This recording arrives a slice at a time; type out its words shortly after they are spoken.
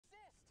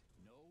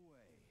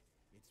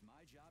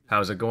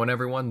How's it going,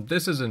 everyone?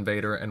 This is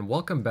Invader, and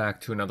welcome back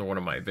to another one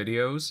of my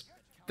videos.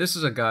 This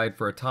is a guide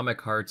for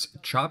Atomic Heart's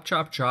Chop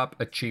Chop Chop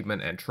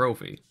Achievement and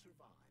Trophy.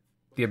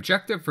 The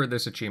objective for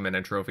this achievement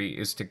and trophy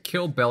is to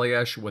kill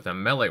Belyash with a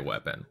melee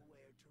weapon.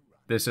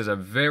 This is a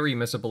very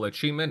missable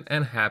achievement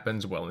and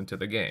happens well into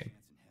the game.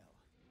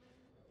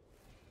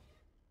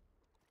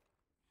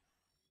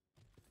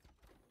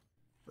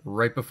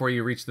 Right before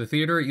you reach the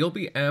theater, you'll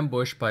be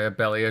ambushed by a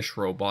Belyash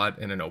robot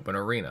in an open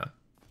arena.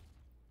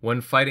 When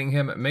fighting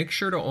him, make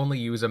sure to only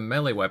use a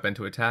melee weapon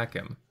to attack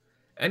him.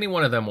 Any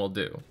one of them will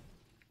do.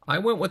 I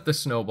went with the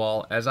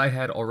snowball as I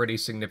had already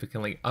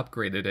significantly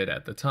upgraded it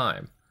at the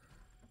time.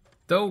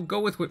 Though, go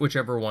with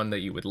whichever one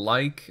that you would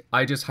like.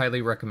 I just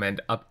highly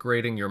recommend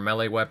upgrading your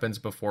melee weapons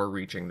before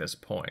reaching this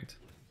point.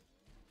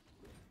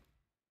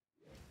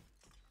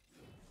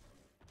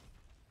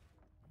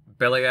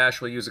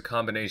 Belyash will use a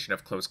combination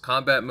of close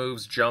combat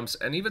moves, jumps,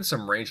 and even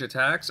some range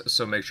attacks,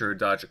 so make sure to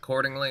dodge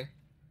accordingly.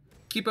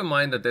 Keep in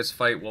mind that this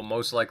fight will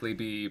most likely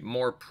be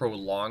more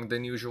prolonged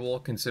than usual,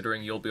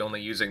 considering you'll be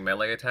only using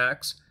melee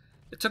attacks.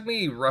 It took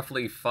me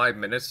roughly 5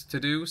 minutes to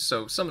do,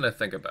 so something to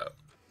think about.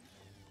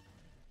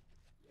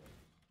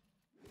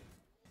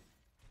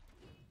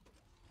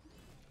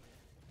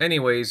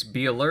 Anyways,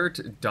 be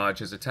alert, dodge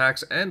his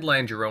attacks, and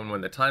land your own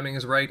when the timing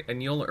is right,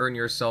 and you'll earn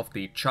yourself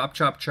the Chop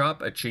Chop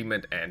Chop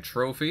Achievement and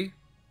Trophy.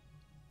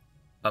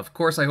 Of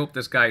course, I hope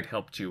this guide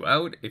helped you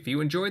out. If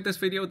you enjoyed this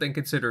video, then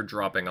consider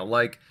dropping a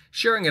like,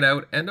 sharing it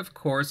out, and of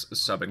course,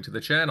 subbing to the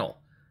channel.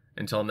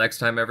 Until next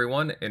time,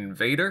 everyone,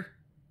 Invader,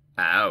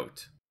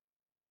 out.